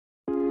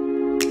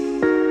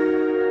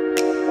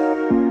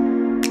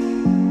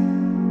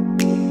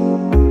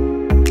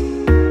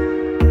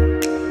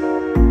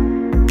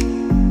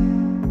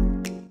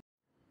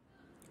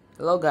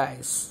Hello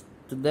guys,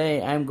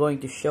 today I'm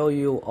going to show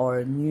you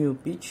our new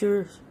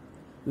feature,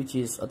 which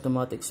is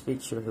automatic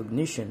speech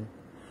recognition.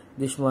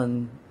 This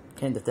one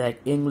can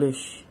detect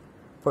English,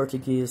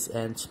 Portuguese,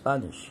 and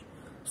Spanish.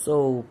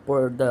 So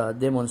for the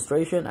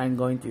demonstration, I'm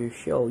going to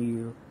show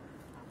you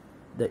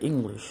the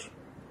English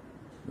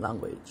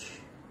language.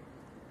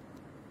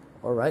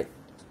 Alright.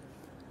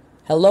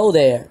 Hello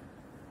there.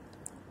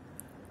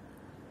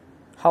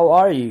 How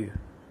are you?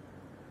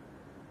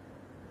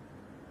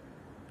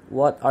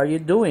 What are you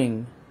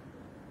doing?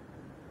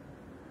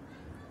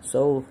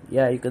 So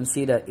yeah, you can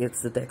see that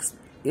it's the text.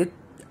 It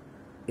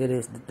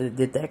is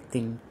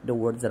detecting the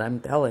words that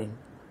I'm telling.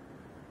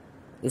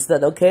 Is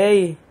that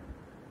okay?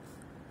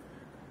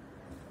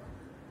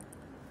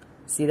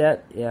 See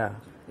that? Yeah,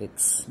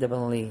 it's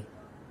definitely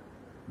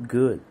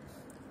good.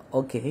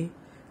 Okay,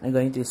 I'm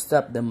going to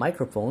stop the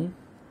microphone,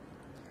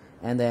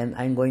 and then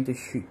I'm going to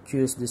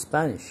choose the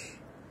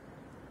Spanish.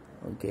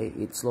 Okay,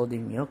 it's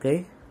loading me.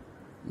 Okay,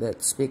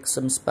 let's speak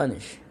some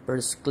Spanish.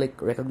 First,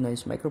 click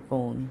recognize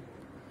microphone.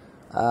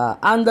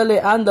 Ándale,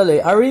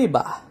 ándale,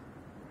 arriba.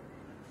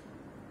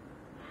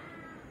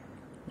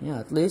 Yeah,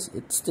 at least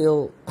it's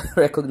still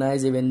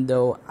recognized, even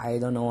though I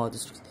don't know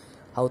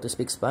how to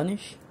speak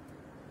Spanish.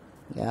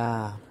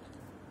 Yeah.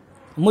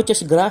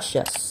 Muchas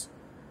gracias.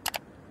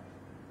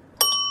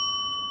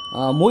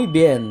 Muy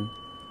bien.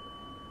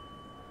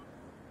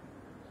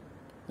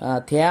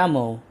 Te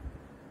amo.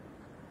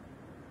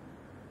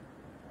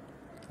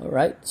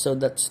 Alright, so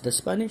that's the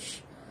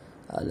Spanish.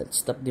 Let's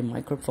stop the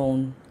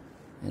microphone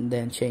and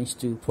then change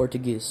to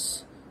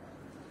Portuguese.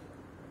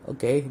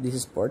 Okay, this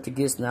is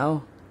Portuguese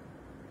now.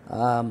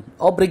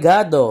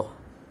 Obrigado.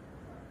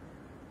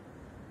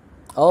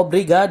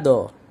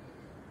 Obrigado.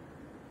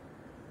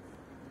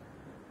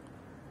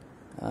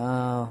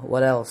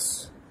 What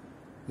else?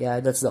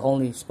 Yeah, that's the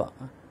only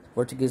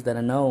Portuguese that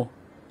I know.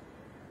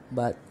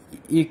 But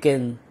you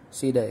can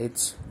see that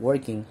it's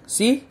working.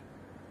 See?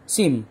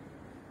 Sim.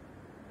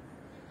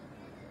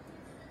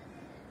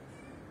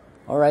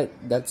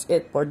 Alright, that's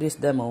it for this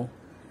demo.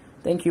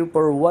 Thank you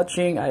for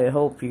watching. I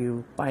hope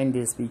you find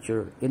this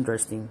feature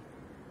interesting.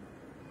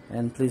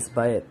 And please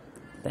buy it.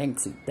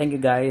 Thank you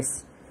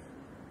guys.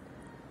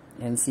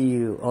 And see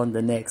you on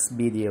the next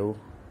video.